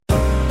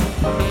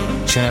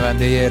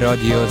شنونده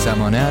رادیو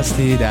زمانه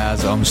هستید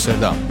از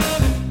آمستردام.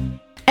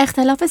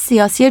 اختلاف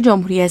سیاسی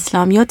جمهوری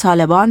اسلامی و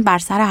طالبان بر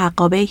سر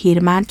حقابه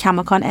هیرمند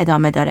کماکان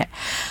ادامه داره.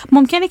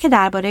 ممکنه که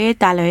درباره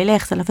دلایل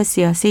اختلاف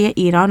سیاسی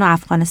ایران و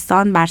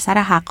افغانستان بر سر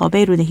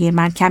حقابه رود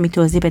هیرمند کمی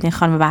توضیح بدین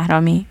خانم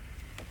بهرامی؟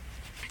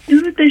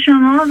 درود به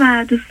شما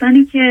و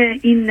دوستانی که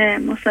این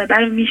مصاحبه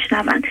رو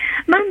میشنون.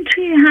 من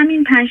توی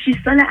همین 5-6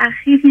 سال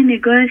اخیر یه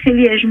نگاه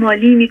خیلی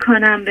اجمالی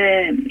میکنم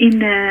به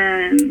این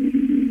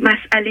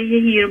مسئله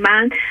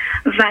هیرمند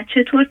و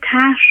چطور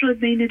طرح شد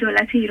بین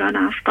دولت ایران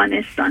و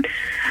افغانستان.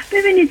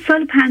 ببینید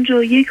سال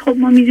 51 خب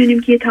ما میدونیم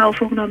که یه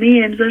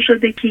توافقنامه امضا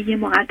شده که یه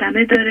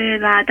مقدمه داره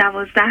و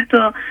 12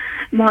 تا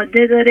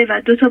ماده داره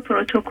و 2 تا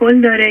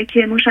پروتکل داره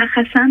که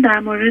مشخصا در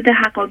مورد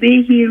حقابه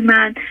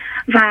هیرمند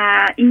و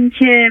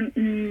اینکه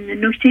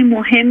نکته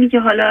مهمی که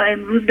حالا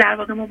امروز در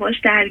واقع ما باش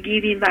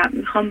درگیریم و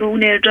میخوام به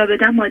اون ارجاع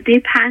بدم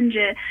ماده 5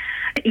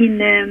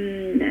 این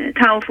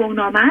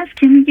توافقنامه است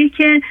که میگه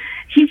که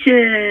هیچ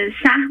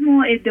سهم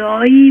و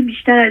ادعایی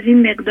بیشتر از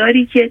این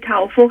مقداری که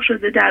توافق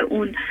شده در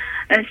اون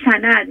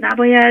سند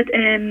نباید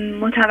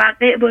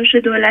متوقع باشه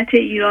دولت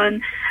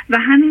ایران و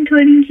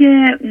همینطوری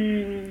که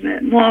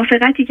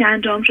موافقتی که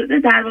انجام شده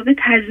در واقع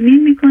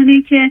تضمین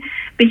میکنه که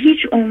به هیچ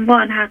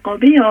عنوان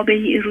حقابه آب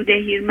رود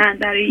هیرمند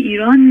برای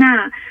ایران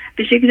نه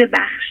به شکل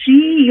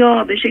بخشی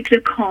یا به شکل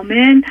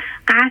کامل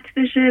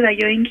قطع بشه و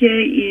یا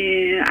اینکه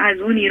از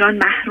اون ایران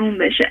محروم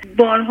بشه.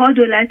 بارها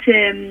دولت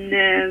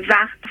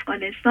وقت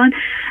افغانستان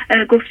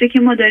گفته که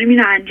ما داریم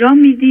اینو انجام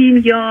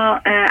میدیم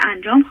یا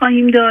انجام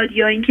خواهیم داد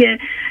یا اینکه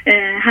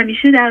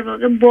همیشه در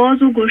واقع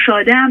باز و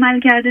گشاده عمل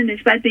کرده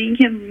نسبت به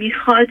اینکه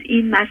میخواد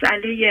این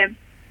مسئله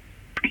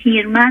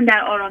هیرمند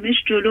در آرامش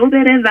جلو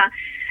بره و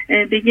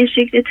به یه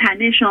شکل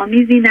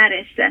تنش‌آمیزی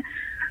نرسه.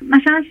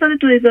 مثلا سال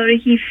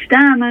 2017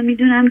 من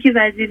میدونم که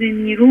وزیر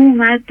نیرو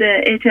اومد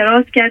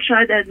اعتراض کرد،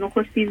 شاید از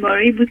نخستین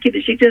باری بود که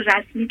به شکل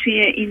رسمی توی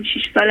این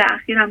 6 سال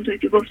اخیر همونطور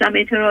که گفتم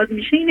اعتراض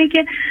میشه، اینه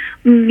که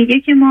میگه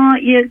که ما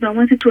یه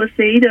اقدامات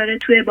توسعه‌ای داره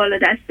توی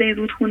بالادسته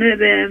رودخونه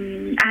به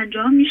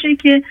انجام میشه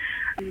که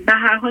به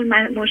هر حال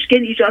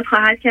مشکل ایجاد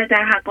خواهد کرد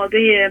در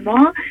حقابه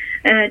ما،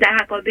 در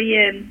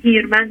حقابه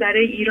هیرمند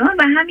برای ایران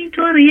و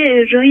همینطور یه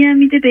ارجاعی هم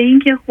میده به این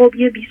که خب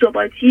یه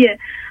بی‌ثباتی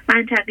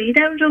منطقه‌ای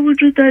در اونجا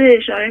وجود داره،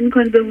 اشاره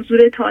میکنه به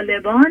حضور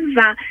طالبان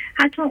و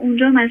حتی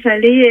اونجا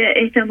مسئله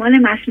احتمال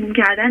مسموم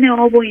کردن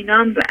آب و اینا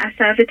هم از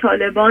طرف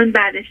طالبان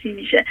بررسی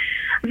میشه.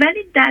 ولی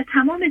در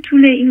تمام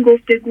طول این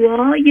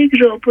گفتگوها یک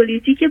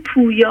ژئوپلیتیک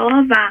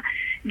پویا و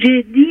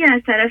جدی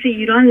از طرف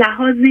ایران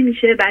لحاظ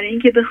نمیشه برای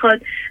اینکه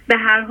بخواد به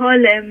هر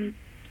حال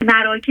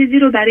مراکزی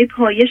رو برای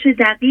پایش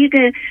دقیق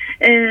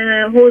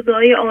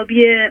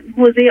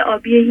حوزه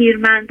آبی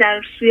هیرمند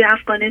در سوی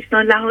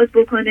افغانستان لحاظ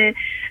بکنه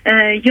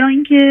یا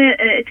اینکه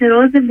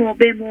اعتراض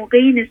به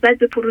موقعی نسبت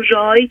به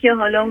پروژه‌هایی که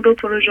حالا اون رو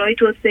پروژه‌های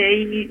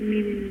توسعه‌ای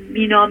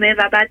مینامه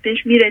و بعد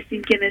بهش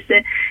میرسیم که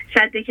مثل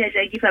سد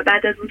کجگی و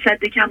بعد از اون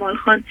سد کمال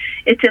خان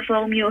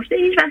اتفاق میفته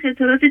هیچ وقت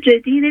اعتراض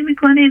جدی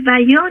نمی‌کنه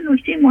و یا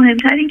نکته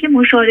مهمتر این که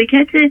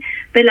مشارکت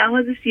به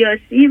لحاظ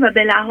سیاسی و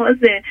به لحاظ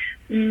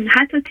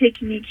حتی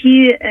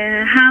تکنیکی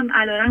هم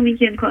علیرغم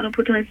اینکه امکان و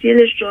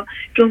پتانسیلش رو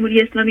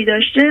جمهوری اسلامی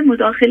داشته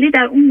مداخله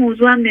در اون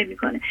موضوع هم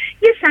نمیکنه.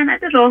 یه سند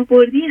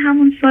راهبردی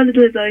همون سال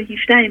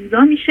 2017 امضا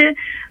میشه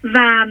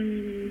و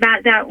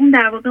در اون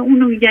در واقع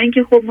اونو میگن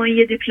که خب ما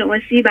یه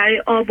دیپلماسی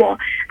برای آب و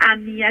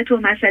امنیت و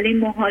مسئله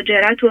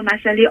مهاجرت و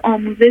مسئله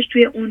آموزش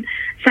توی اون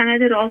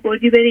سند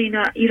راهبردی برای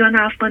ایران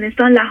و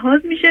افغانستان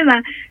لحاظ میشه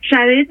و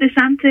شرایط به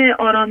سمت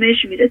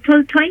آرامش میره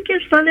تا اینکه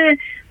سال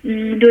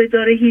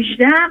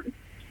 2018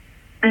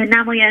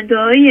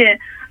 نماینده‌های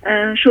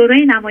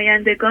شورای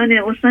نمایندگان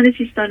استان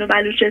سیستان و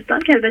بلوچستان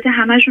که البته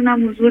همشون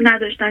هم حضور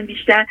نداشتن،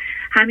 بیشتر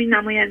همین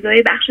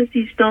نماینده‌های بخش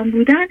سیستان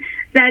بودن،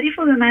 ظریف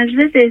رو به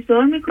مجلس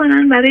احضار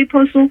میکنن برای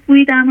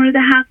پاسخگویی در مورد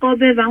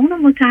حقابه و اونو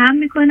متهم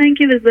میکنن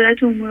که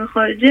وزارت امور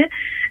خارجه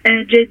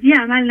جدی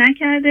عمل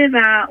نکرده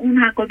و اون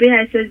حقابه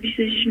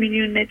 826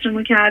 میلیون متر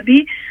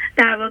مکعبی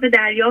در واقع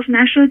دریافت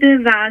نشده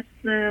و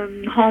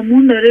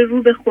هامون داره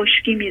رو به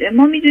خشکی میره.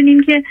 ما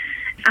میدونیم که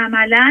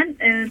عملا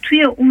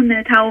توی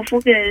اون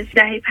توافق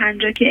دهه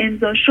 50 که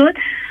امضا شد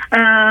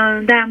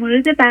در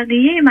مورد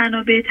بقیه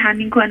منابع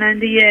تامین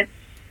کننده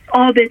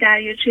آب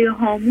دریاچه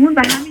هامون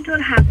و همینطور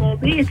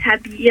حقابه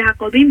طبیعی،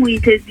 حقابه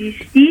محیط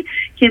زیستی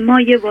که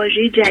ما یه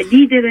واژه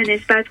جدیده به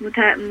نسبت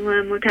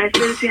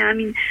متأثر توی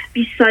همین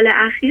 20 سال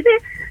اخیره،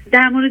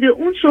 در مورد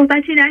اون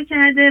صحبتی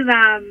نکرده و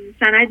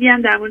سندی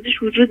هم در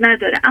موردش وجود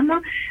نداره.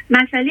 اما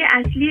مسئله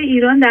اصلی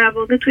ایران در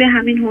واقع توی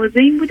همین حوزه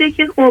این بوده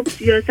که خب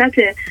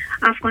سیاست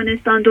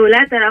افغانستان،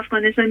 دولت در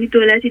افغانستانی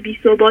دولتی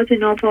بی‌ثبات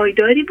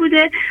ناپایداری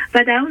بوده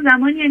و در اون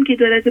زمانی هم که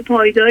دولت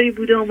پایداری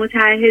بوده و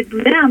متعهد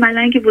بوده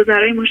عملاً که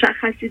وزرای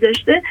مشخصی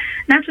داشته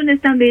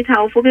نتونستن به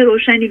توافق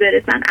روشنی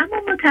برسن.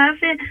 اما ما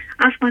طرف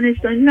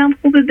افغانستانی هم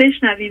خوبه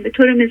بشنویم. به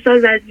طور مثال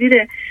وزیر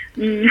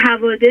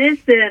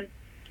حوادث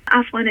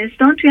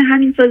افغانستان توی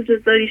همین سال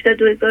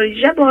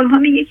 2018 بارها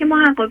میگه که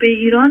ما حقابه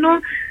ایران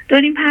رو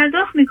داریم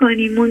پرداخت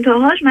میکنیم.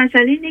 منتهاش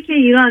مسئله اینه که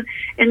ایران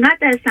انقدر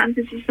در سمت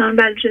سیستان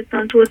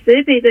بلوچستان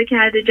توسعه پیدا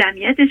کرده،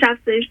 جمعیتش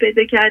افزایش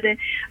پیدا کرده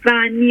و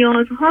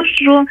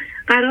نیازهاش رو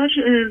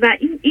و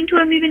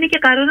اینطور میبینه که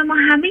قرار ما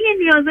همه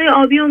نیازهای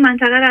آبی و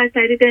منطقه رو از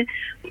طریق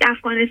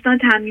افغانستان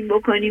تامین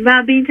بکنیم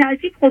و به این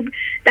ترتیب خب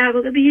در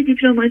واقع به یه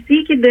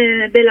دیپلماسی که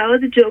به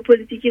لحاظ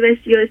ژئوپلیتیکی و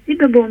سیاسی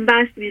به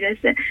بنبست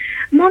میرسه.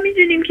 ما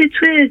میدونیم که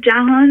توی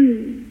جهان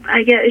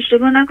اگر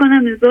اشتباه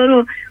نکنم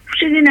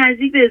چیزی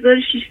نزدیک به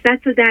 1600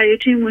 تا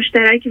دریاچه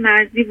مشترک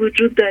مرزی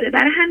وجود داره.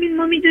 برای همین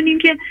ما میدونیم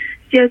که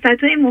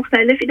سیاست‌های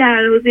مختلفی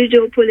در حوزه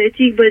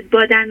ژئوپلیتیک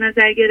با در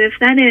نظر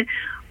گرفتن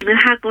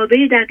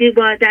حقابه دقیق،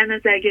 با در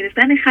نظر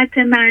گرفتن خط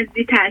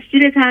مرزی،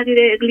 تاثیر تغییر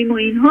اقلیم و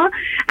اینها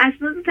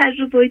اساس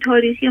تجربه‌های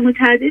تاریخی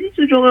متعددی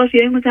تو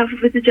جغرافیای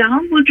متفاوت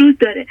جهان وجود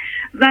داره،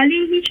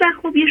 ولی هیچ وقت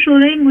خب یه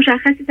شورای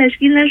مشخصی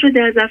تشکیل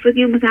نشده از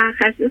افرادی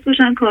متخصص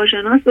باشن،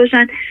 کارشناس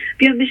باشن،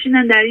 بیان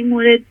بشینن در این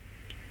مورد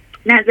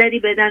نظری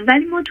بدن.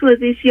 ولی ما تو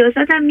حوزه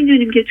سیاست هم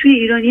میدونیم که توی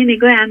ایران یه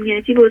نگاه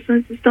امنیتی به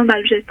استان سیستان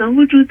بلوچستان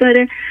وجود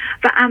داره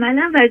و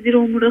عملا وزیر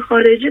امور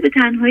خارجه به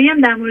تنهایی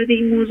هم در مورد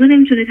این موضوع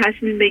نمیتونه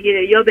تصمیم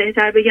بگیره، یا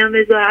بهتر بگم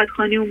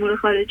وزارتخانه امور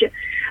خارجه،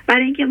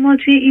 برای اینکه ما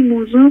توی این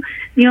موضوع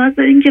نیاز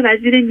داریم که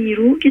وزیر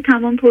نیرو که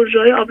تمام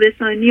پروژه‌های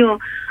آبرسانی و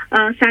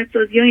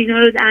سدسازی ها اینا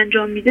رو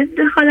انجام میده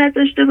دخالت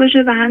داشته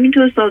باشه و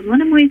همینطور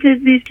سازمان محیط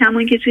زیست،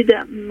 کما که توی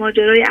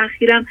ماجرای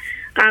اخیرم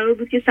قرار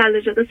بود که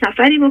سلاجاق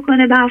سفری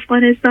بکنه به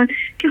افغانستان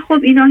که خب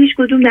اینا هیچ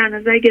کدوم در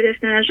نظر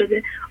گرفته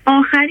نشده.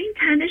 آخرین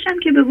تنش هم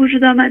که به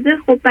وجود آمده،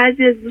 خب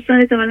بعضی از دوستان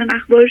احتمالاً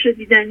اخبارش رو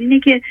دیدن، اینه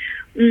که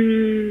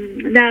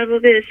در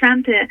واقع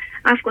سمت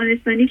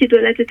افغانستانی که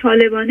دولت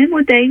طالبانه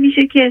مدعی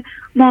میشه که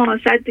ما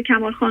سد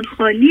کمال خان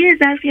خالی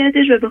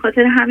ظرفیتش و به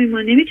خاطر همین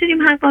ما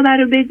نمیتونیم حقابه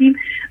رو بدیم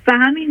و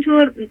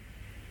همینطور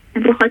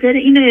به خاطر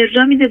اینو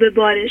ارجاع میده به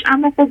بارش.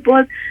 اما خب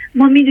باز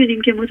ما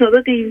میدونیم که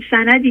مطابق این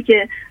سندی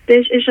که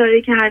بهش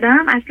اشاره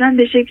کردم اصلا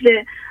به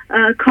شکل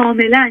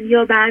کاملا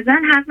یا بعضا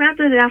حق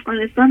نداره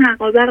افغانستان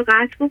حقابه رو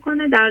قطع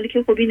بکنه، در حالی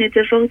که خب این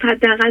اتفاق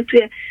حداقل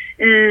توی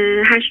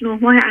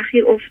 8-9 ماه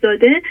اخیر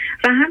افتاده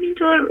و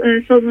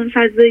همینطور سازمان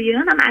فضایی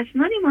ایران هم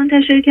اسنادی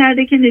منتشر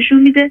کرده که نشون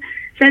میده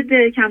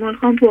سد کمال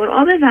خان پر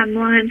آبه و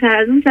مهمتر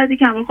از اون سد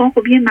کمال خان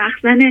خب یه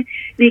مخزن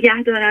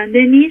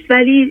نگهدارنده نیست،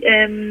 ولی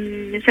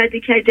سد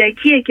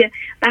کجکیه که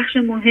بخش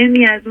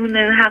مهمی از اون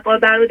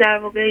حقابه رو در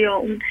واقع یا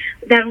اون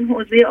در اون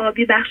حوزه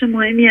آبی بخش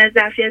مهمی از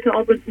ظرفیت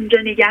آب اونجا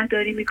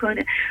نگهداری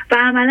میکنه و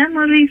عملا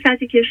ما روی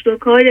سطح کشت و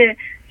کار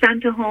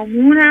سمت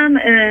هامون هم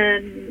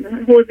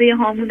حوزه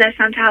هامون در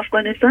سمت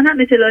افغانستان هم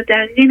اطلاعات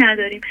دقیقی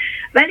نداریم،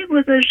 ولی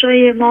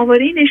گزارش‌های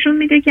ماهواره‌ای نشون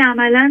میده که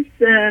عملاً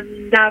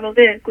در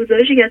واقع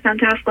گزارشی که از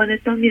سمت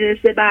افغانستان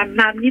میرسه بر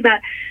مبنی بر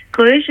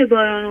کاهش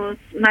باران و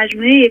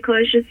مجموعه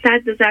کاهش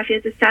سد و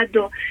ظرفیت سد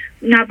و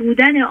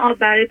نبودن آب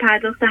برای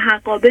پرداخت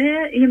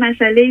حقابه یه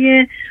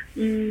مسئله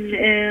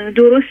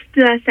درست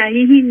و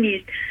صحیحی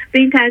نیست. به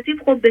این ترتیب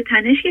خب به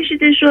تنش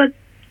کشیده شد.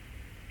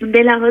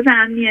 به لحاظ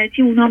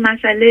امنیتی اونها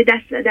مسئله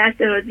دست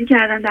درازی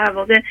کردن در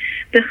واقع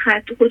به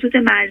خطوط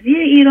مرزی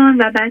ایران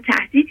و بعد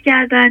تهدید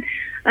کردن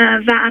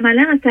و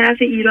عملا از طرف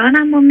ایران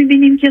هم ما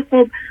میبینیم که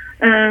خب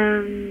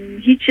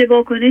هیچ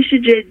واکنش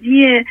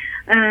جدی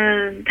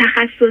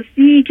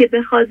تخصصی که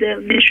بخواد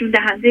نشون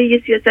دهنده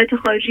یه سیاست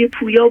خارجی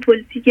پویا و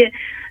پلیتیک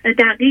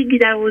دقیقی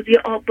در حوزه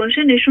آب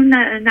باشه نشون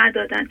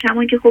ندادن،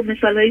 کما که خب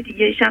مثالهای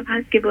دیگه‌ایش هم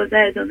هست که باز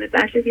ادامه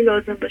بحثی که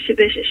لازم باشه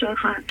بهش اشاره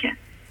خواهم کرد.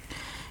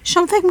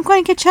 شما فکر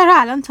میکنید که چرا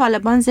الان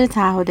طالبان زیر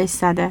تعهدش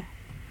زده؟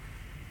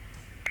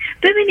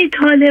 ببینید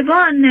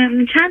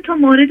طالبان چند تا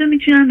مورد رو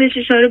میتونم بهش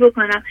اشاره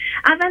بکنم.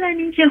 اولا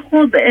اینکه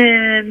خب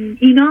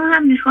اینا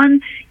هم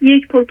میخوان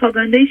یک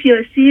پروپاگاندای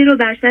سیاسی رو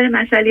بر سر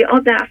مسئله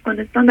آب در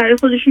افغانستان برای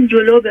خودشون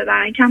جلو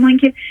ببرن، کما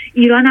اینکه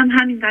ایران هم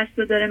همین قصد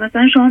رو داره.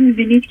 مثلا شما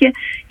میبینید که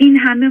این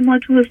همه ما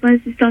تو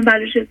استان سیستان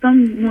بلوچستان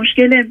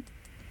مشکل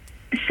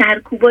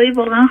سرکوبای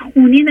واقعا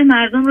خونین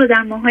مردم رو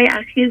در ماه‌های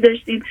اخیر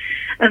داشتیم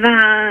و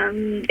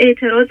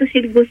اعتراض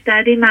خیلی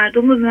گسترده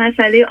مردم رو به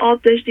مسئله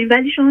آب داشتیم،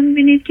 ولی شما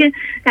می‌بینید که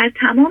در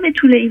تمام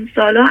طول این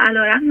سال‌ها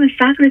علیرغم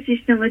فقر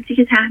سیستماتیک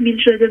که تحمیل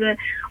شده به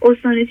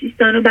استان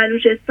سیستان و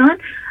بلوچستان،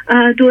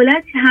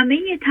 دولت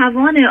همه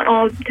توان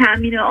آب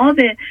تامین آب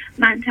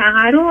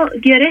منطقه رو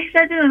گره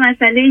زده به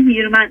مسئله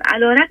هیرمند،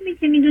 علیرغمی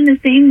که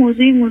می‌دونسته این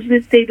موضوع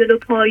استیبل و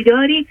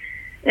پایداری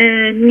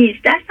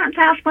نیست. در سمت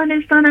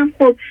افغانستان هم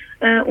خب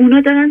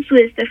اونا دارن سوء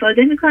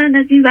استفاده میکنن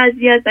از این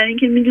وضعیت، برای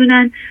اینکه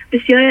میدونن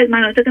بسیاری از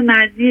مناطق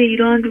مرزی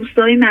ایران،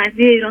 روستاهای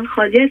مرزی ایران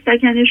خالی از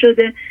سکنه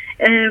شده،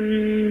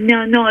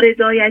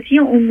 نارضایتی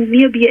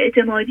عمومی و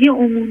بی‌اعتمادی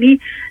عمومی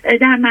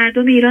در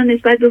مردم ایران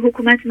نسبت به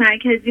حکومت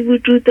مرکزی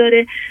وجود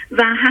داره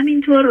و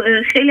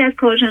همینطور خیلی از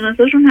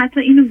کارشناساشون حتی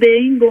اینو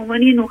به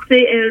عنوان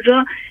نقطه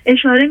ارجاع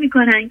اشاره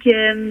میکنن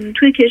که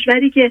توی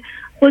کشوری که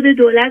خود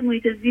دولت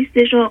محیط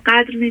زیستش رو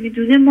قدر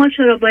نمیدونه ما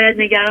چرا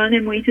باید نگران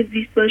محیط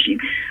زیست باشیم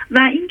و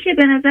این که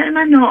به نظر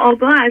من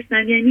ناآگاه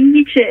هستن، یعنی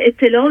هیچ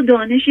اطلاع و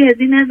دانشی از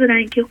این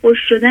ندارن که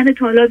خشک شدن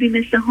تالابی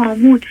مثل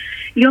هامون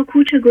یا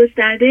کوچ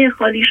گسترده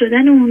خالی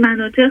شدن اون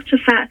مناطق چه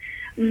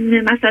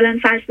مثلا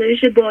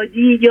فرسایش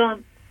بادی یا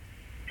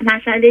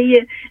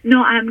مسئله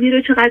ناامنی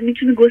رو چقدر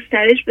میتونه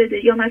گسترش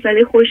بده، یا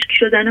مسئله خشک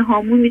شدن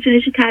هامون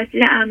میتونه چه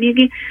تاثیر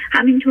عمیقی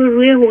همینطور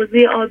روی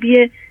حوزه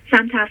آبی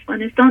سمت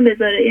افغانستان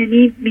بذاره.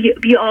 یعنی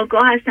بی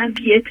آگاه هستن،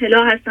 بی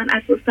اطلاع هستن،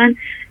 اساسا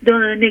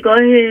نگاه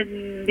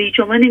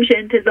بیچما نمیشه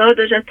انتظار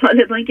داشت از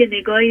طالبان که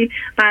نگاهی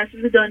بر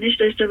اساس دانش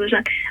داشته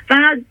باشن. و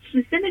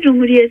سیستم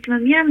جمهوری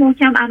اسلامی هم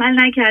محکم عمل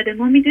نکرده.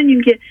 ما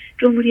میدونیم که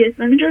جمهوری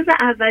اسلامی جزو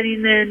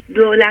اولین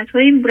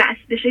دولت‌های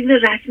به شکل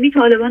رسمی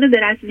طالبان رو به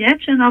رسمیت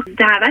شناخت،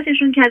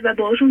 دعوتشون کرد و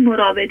باهاشون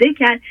مراوده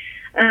کرد،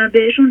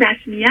 بهشون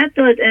رسمیت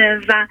داد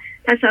و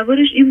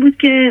تصورش این بود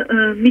که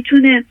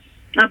میتونه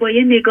با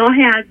یه نگاه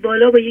از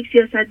بالا، با یک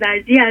سیاست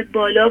ورزی از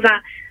بالا و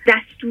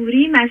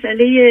دستوری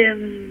مسئله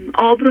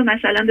آب رو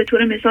مثلا به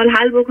طور مثال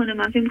حل بکنه.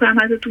 من فکر می‌کنم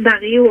حتی تو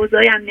بقیه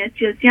حوزه‌های امنیت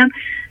سیاسی هم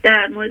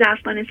در مورد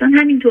افغانستان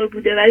همینطور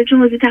بوده، ولی چون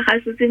حوزه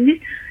تخصصی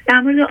نیست در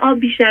مورد آب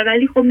بیشتر.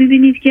 ولی خب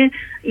می‌بینید که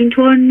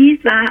اینطور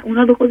نیست و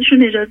اونا به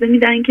خودشون اجازه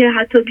میدن که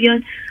حتی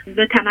بیان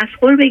به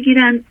تمسخر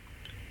بگیرن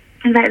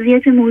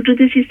وضعیت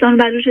موجود سیستان و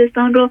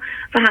بلوچستان رو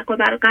و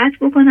حقابه رو قطع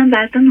بکنن و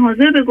اصلا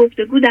حاضر به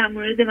گفتگو در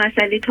مورد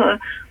مسئله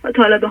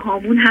طالب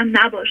هامون هم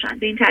نباشن.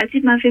 به این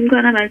ترتیب من فکر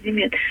می‌کنم از این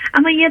میاد.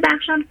 اما یه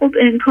بخشم خب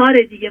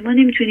انکار دیگه. ما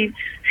نمیتونیم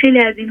خیلی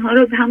از اینها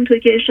رو همونطور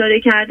که اشاره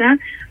کردن،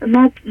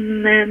 ما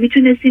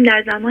میتونستیم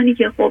در زمانی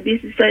که خب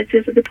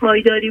سیاست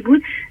پایداری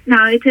بود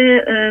نهایت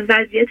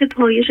وضعیت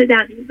پایش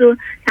دقیق و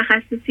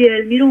تخصصی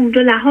علمی رو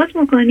اونجا لحاظ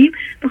بکنیم،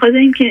 به خاطر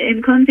اینکه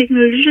امکان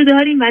تکنولوژی رو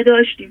داریم و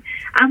داشتیم.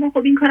 اما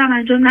خب این کارم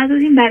انجام ندادیم.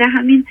 برای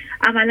همین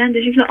عملاً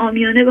به شکل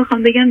عامیانه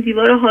بخوام بگم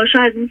دیوار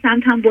هاشا از اون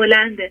سمت هم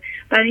بلنده،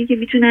 برای اینکه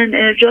میتونن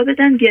ارجاع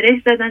بدن.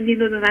 گره زدن این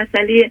رو به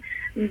مسئله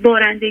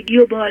بارندگی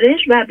و بارش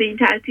و به این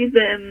ترتیب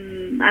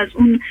از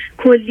اون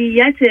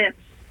کلیت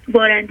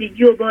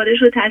بارندگی و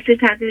بارش و تاثیر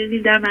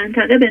تغییر در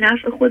منطقه به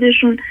نفع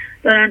خودشون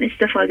دارن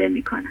استفاده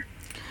میکنن.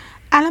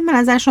 الان به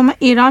نظر شما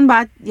ایران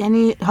باید،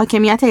 یعنی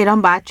حاکمیت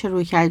ایران باید چه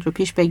رویکردی رو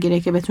پیش بگیره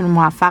که بتونه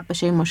موفق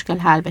بشه این مشکل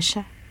حل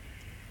بشه؟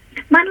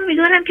 من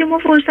امیدوارم که ما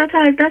فرصت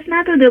از دست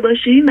نداده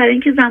باشیم، برای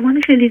اینکه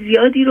زمان خیلی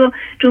زیادی رو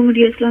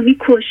جمهوری اسلامی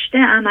کشته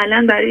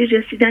عملاً برای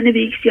رسیدن به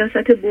یک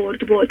سیاست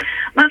برد.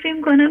 من فکر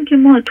می‌کنم که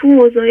ما تو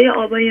حوزه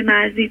آبای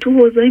مرزی، تو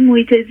حوزه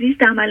محیط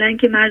زیست عملاً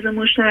که مرز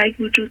مشترک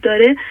وجود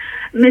داره،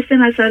 مثل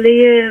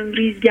مسئله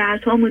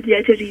ریزگردها،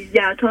 مدیریت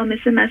ریزگردها،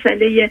 مثل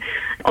مسئله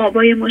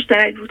آبای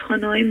مشترک،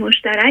 رودخانه‌های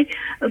مشترک،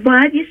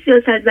 باید یه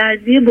سیاست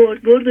ورزی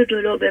برد رو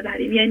جلو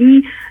ببریم.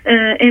 یعنی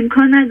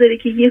امکان نداره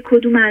که یک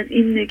کدوم از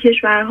این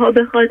کشورها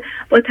بخواد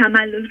با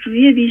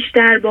تملک‌جویی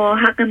بیشتر، با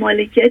حق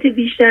مالکیت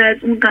بیشتر از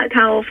اون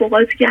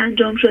توافقاتی که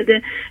انجام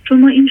شده، چون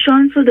ما این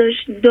شانس رو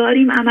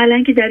داریم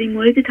عملاً که در این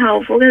مورد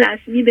توافق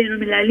رسمی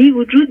بین‌المللی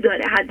وجود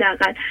داره،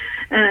 حداقل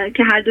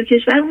که هر دو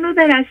کشور اون رو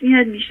به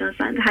رسمیت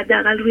میشناسن،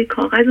 حداقل روی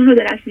کاغذ اون رو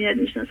به رسمیت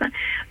میشناسن.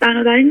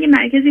 بنابراین یه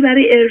مرکزی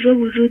برای ارجاع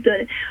وجود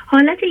داره.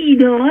 حالت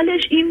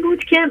ایدئالش این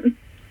بود که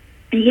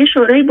یه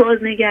شورای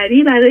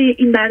بازنگری برای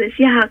این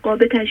بررسی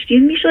حقابه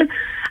تشکیل میشد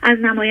از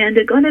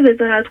نمایندگان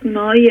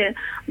وزارتخونه‌های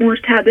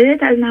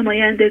مرتبط، از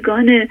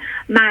نمایندگان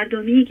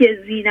مردمی که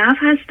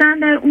ذی‌نفع هستن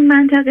در اون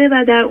منطقه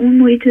و در اون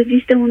محیط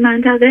زیست اون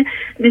منطقه،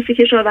 مثل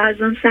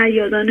کشاورزان،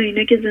 صیادان و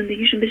اینا که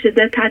زندگیشون به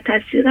شدت تحت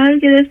تاثیر قرار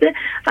گرفته،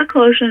 و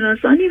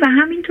کارشناسانی و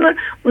همینطور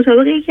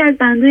مطابق یکی از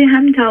بندهای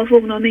همین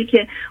توافقنامه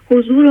که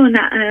حضور و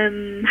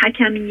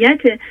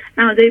حکمیت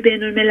نهادهای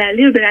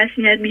بین‌المللی رو به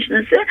رسمیت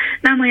میشناسه،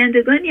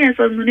 نمایندگانی از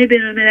سازمان‌های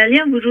بین‌المللی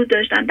هم وجود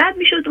داشتن. بعد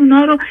میشد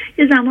اونا رو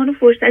یه زمان و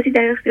فرصتی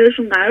در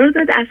اختیارشون قرار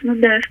داد، اسناد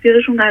در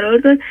اختیارشون قرار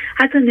داد،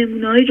 حتی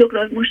نمونه‌های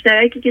جغرافی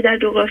مشترکی که در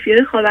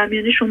جغرافیای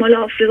خاورمیانه شمال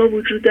آفریقا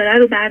وجود داره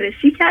رو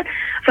بررسی کرد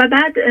و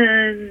بعد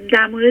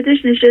در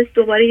موردش نشست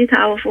دوباره یه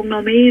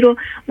توافقنامه‌ای رو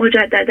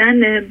مجدداً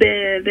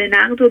به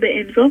نقد و به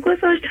امضا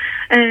گذاشت.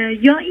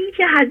 یا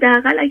اینکه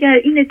حداقل اگر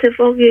این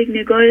اتفاق یک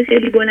نگاه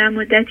خیلی بلند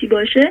مدتی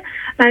باشه،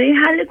 برای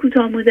حل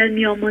کوتاه مدت،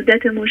 میان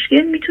مدت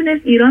مشکل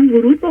میتونست ایران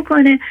ورود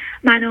بکنه،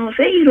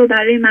 منافعی رو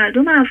برای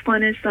مردم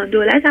افغانستان،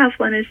 دولت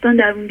افغانستان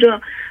در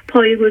اونجا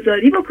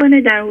پایه‌گذاری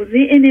بکنه، در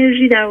حوزه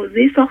انرژی، در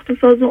حوزه ساخت و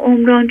ساز و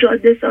عمران،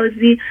 جاده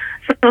سازی،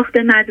 ساخت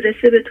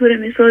مدرسه، به طور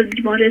مثال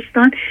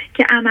بیمارستان،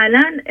 که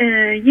عملاً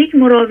یک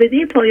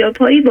مراوده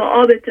پایاپایی با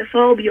آب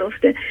اتفاق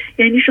بیفته.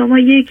 یعنی شما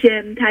یک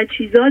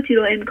تجهیزاتی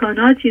رو،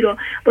 امکاناتی رو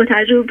با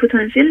تجربه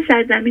پتانسیل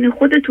سرزمین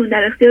خودتون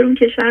در اختیار اون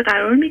کشور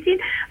قرار میدین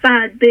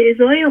و به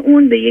ازای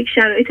اون به یک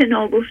شرایط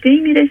ناگفته‌ای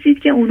میرسید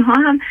که اونها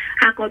هم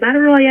حقابه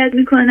رو رعایت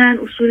میکنن،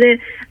 اصول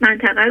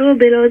منطقه رو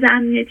به لحاظ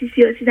امنیتی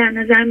سیاسی در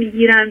نظر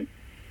میگیرن،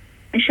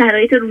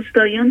 شرایط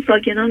روستاییان،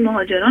 ساکنان،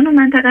 مهاجران و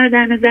منطقه رو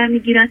در نظر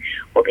میگیرن.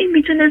 خب این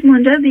میتونه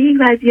منجر به یک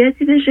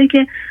وضعیتی بشه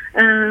که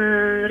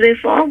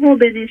رفاه و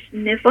به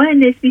نفع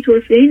نسبی،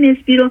 توسعه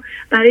نسبی رو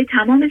برای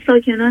تمام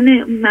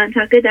ساکنان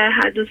منطقه در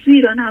هر دو سوی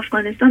ایران و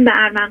افغانستان به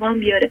ارمغان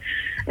بیاره.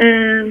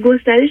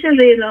 گسترش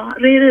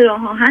ریل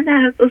راه آهن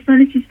در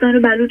استان سیستان و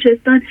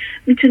بلوچستان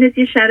میتونه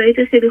یه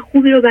شرایط خیلی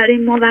خوبی رو برای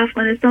ما و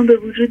افغانستان به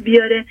وجود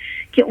بیاره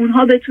که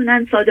اونها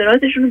بتونن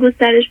صادراتشون رو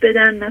گسترش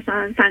بدن،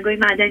 مثلا سنگ‌های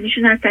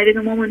معدنیشون از طریق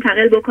ما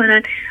منتقل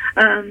بکنن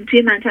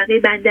توی منطقه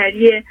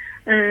بندری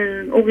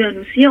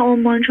اقیانوسی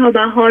عمان،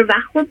 چابهار و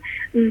خب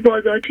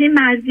بازارچه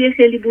مرزی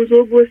خیلی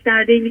بزرگ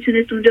گسترده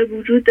میتونست اونجا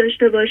وجود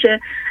داشته باشه.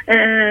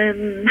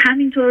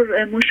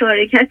 همینطور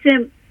مشارکت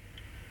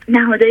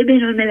نهادهای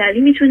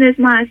بین‌المللی میتونست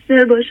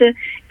مؤثر باشه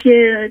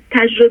که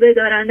تجربه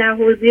دارن در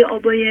حوزه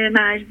آبای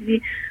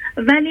مرزی،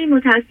 ولی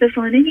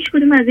متاسفانه هیچ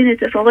کدوم از این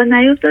اتفاقات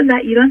نیفتاد و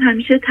ایران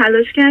همیشه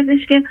تلاش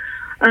کردش که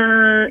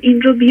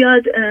این رو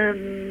بیاد،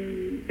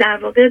 در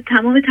واقع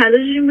تمام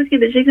تلاشش این بود که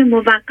به شکل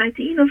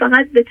موقتی این رو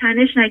فقط به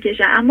تنش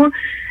نکشه، اما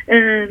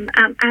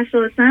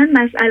اساساً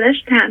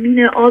مسئلهش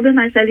تأمین آب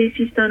مسئله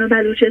سیستان و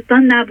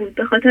بلوچستان نبود.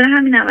 به خاطر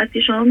همین هم که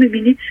شما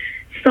میبینید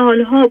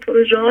سالها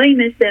پروژه‌هایی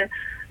مثل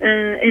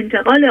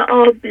انتقال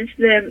آب،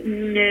 مثل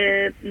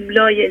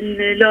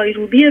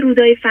لایروبی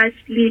رودای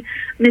فصلی،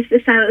 مثل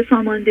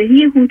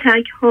ساماندهی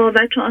هوتک ها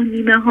و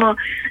چاهنیمه ها،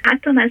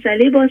 حتی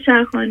مسئله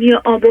بازچرخانی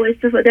آب و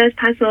استفاده از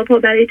پساب ها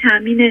برای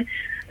تامین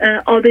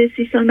آب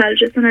سیستان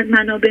بلوچستان از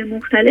منابع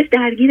مختلف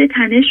درگیر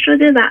تنش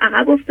شده و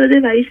عقب افتاده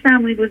و این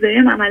سرمایه‌گذاری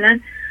هم عملاً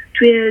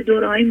توی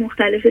دوره‌های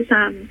مختلف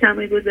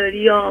سرمایه‌گذاری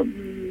یا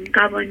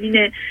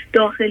قوانین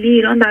داخلی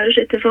ایران براش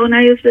اتفاق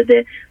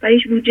نیفتاده و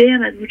هیچ بودجه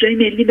هم از بودجه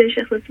ملی بهش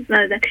اختصاص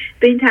ندادن.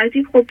 به این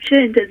ترتیب خب چه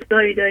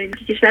انتظاری داریم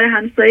که کشور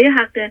همسایه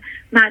حق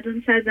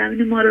مردم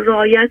سرزمین ما رو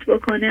رعایت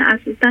بکنه؟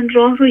 اساساً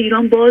راه رو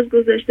ایران باز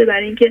گذاشته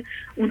برای اینکه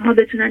اونها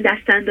بتونن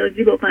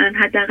دستاندازی بکنن،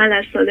 حداقل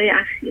در سالهای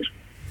اخیر.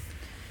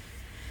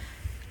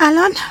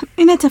 الان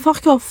این اتفاق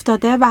که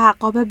افتاده و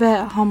حقابه به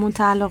هامون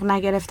تعلق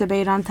نگرفته، به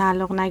ایران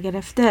تعلق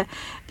نگرفته،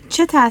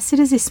 چه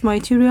تأثیر زیست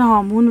محیطی روی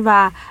هامون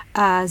و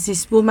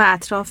زیست بوم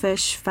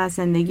اطرافش و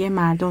زندگی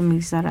مردم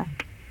میگذاره؟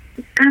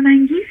 غم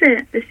انگیزه،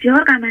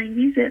 بسیار غم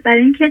انگیزه،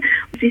 برای اینکه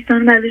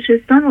سیستان و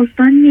بلوچستان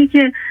استانیه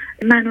که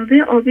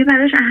منابع آبی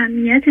براش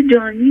اهمیت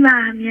جانی و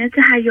اهمیت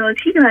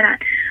حیاتی دارن.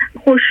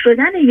 خشک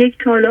شدن یک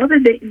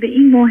تالاب به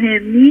این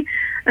مهمی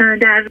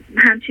در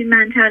همچین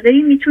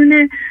منطقه‌ای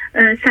میتونه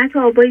سطح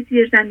آبای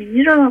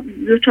زیرزمینی را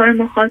دچار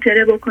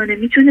مخاطره بکنه،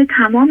 میتونه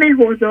تمام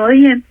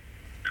حوزه‌های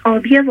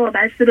آبی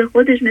وابسته به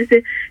خودش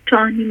مثل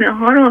چاهنیمه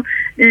ها رو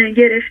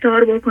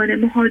گرفتار بکنه.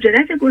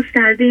 مهاجرت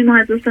گسترده ما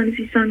از استان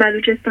سیستان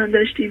بلوچستان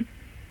داشتیم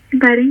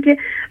برای اینکه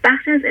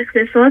بخشی از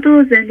اقتصاد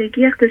و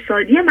زندگی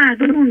اقتصادی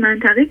مردم اون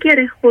منطقه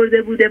گره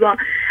خورده بوده با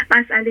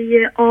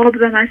مسئله آب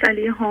و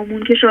مسئله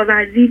هامون،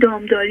 کشاورزی،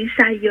 دامداری،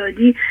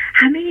 صیادی،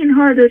 همه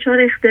اینها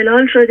دچار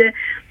اختلال شده.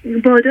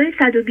 بادای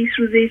 120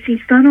 روزه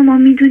سیستان رو ما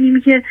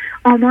میدونیم که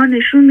آمار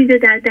نشون میده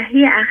در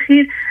دهه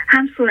اخیر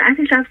هم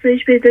سرعتش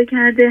افزایش پیدا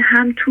کرده،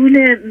 هم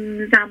طول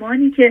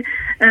زمانی که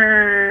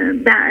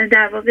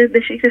در واقع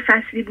به شکل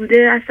فصلی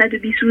بوده از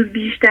 120 روز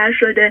بیشتر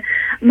شده.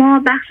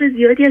 ما بخش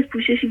زیادی از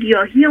پوشش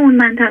گیاهی اون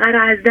منطقه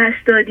رو از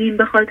دست دادیم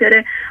به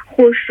خاطر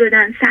خشک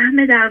شدن.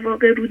 سهم در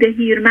واقع رود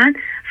هیرمند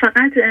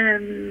فقط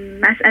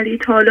مسئله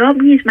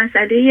تالاب نیست،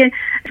 مسئله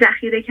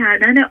ذخیره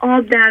کردن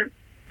آب در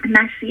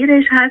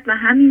مسیرش هست و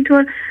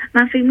همینطور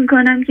من فکر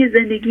میکنم که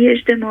زندگی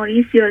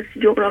اجتماعی، سیاسی،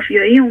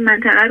 جغرافیایی اون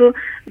منطقه رو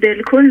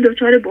بالکل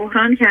دچار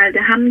بحران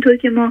کرده. همونطور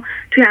که ما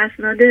توی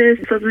اسناد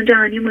سازمان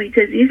جهانی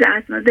محیط زیست،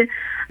 اسناد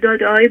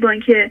داده‌های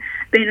بانک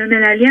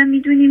بین‌المللی هم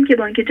میدونیم که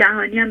بانک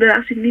جهانی هم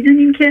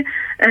میدونیم که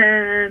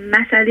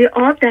مسئله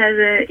آب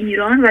در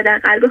ایران و در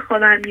قلب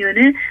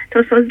خاورمیانه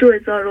تا سال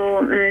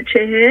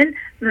 2040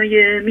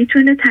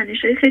 میتونه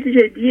تنش‌های خیلی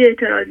جدی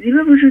اعتراضی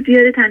به وجود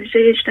بیاره،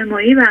 تنش‌های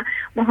اجتماعی و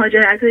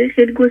مهاجرت‌های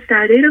خیلی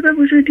گسترده‌ای رو به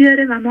وجود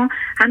بیاره و ما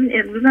همین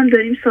امروز هم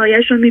داریم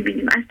سایه‌اش رو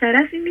می‌بینیم. از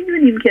طرفی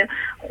می‌دونیم که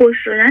خشک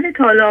شدن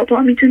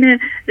تالاب‌ها میتونه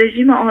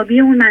رژیم آبی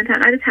اون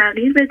منطقه رو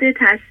تغییر بده،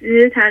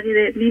 تاثیر تغییر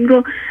اقلیم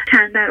رو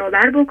چند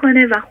برابر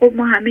بکنه و خب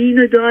ما همه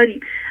اینو داریم.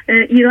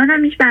 ایران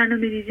هم هیچ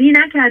برنامه‌ریزی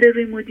نکرده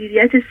روی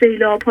مدیریت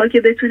سیلاب‌ها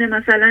که بتونه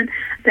مثلا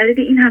طریق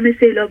این همه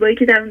سیلابایی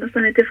که در اون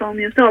استان اتفاق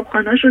میفته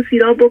آبخانه‌اش رو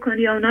سیراب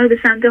بکنه یا اونا رو به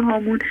سمت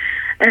هامون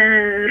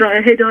راه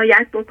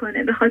هدایت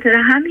بکنه. به خاطر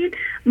همین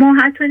ما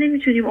حتی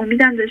نمیتونیم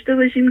امیدم داشته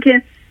باشیم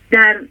که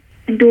در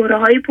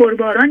دوره‌های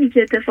پربارانی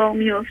که اتفاق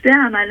میفته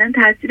عملاً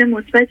تاثیر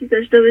مثبتی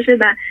داشته باشه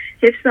و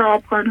حفظ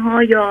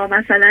آبخوان‌ها یا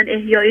مثلا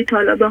احیای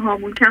تالاب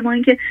هامون. کما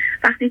اینکه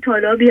وقتی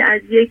تالابی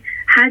از یک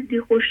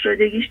حدی خشک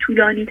شدگیش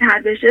طولانی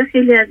تر بشه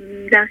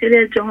در خیلی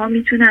از جاها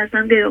میتونه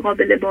اصلا غیر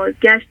قابل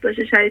بازگشت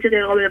باشه، شرایط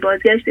غیر قابل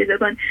بازگشت پیدا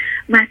کنه.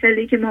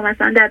 مسئله‌ای که ما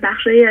مثلا در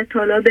بخشی از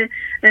تالاب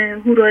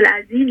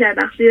هورالعظیم، در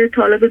بخشی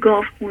تالاب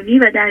گاوخونی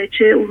و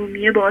دریچه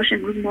ارومیه باهاش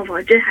امروز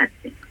مواجه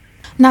هستیم.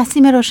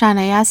 نسیم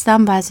روشنایی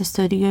هستم و از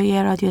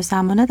استودیوی رادیو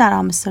زمانه در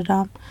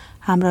آمستردام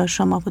همراه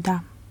شما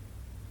بودم.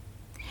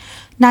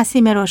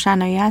 نسیم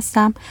روشنایی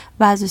هستم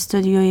و از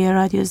استودیوی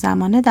رادیو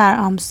زمانه در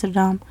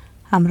آمستردام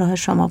همراه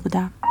شما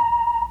بودم.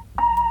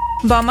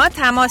 با ما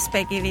تماس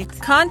بگیرید.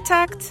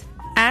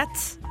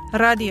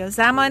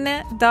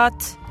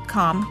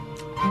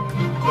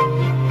 contact@radiozamaneh.com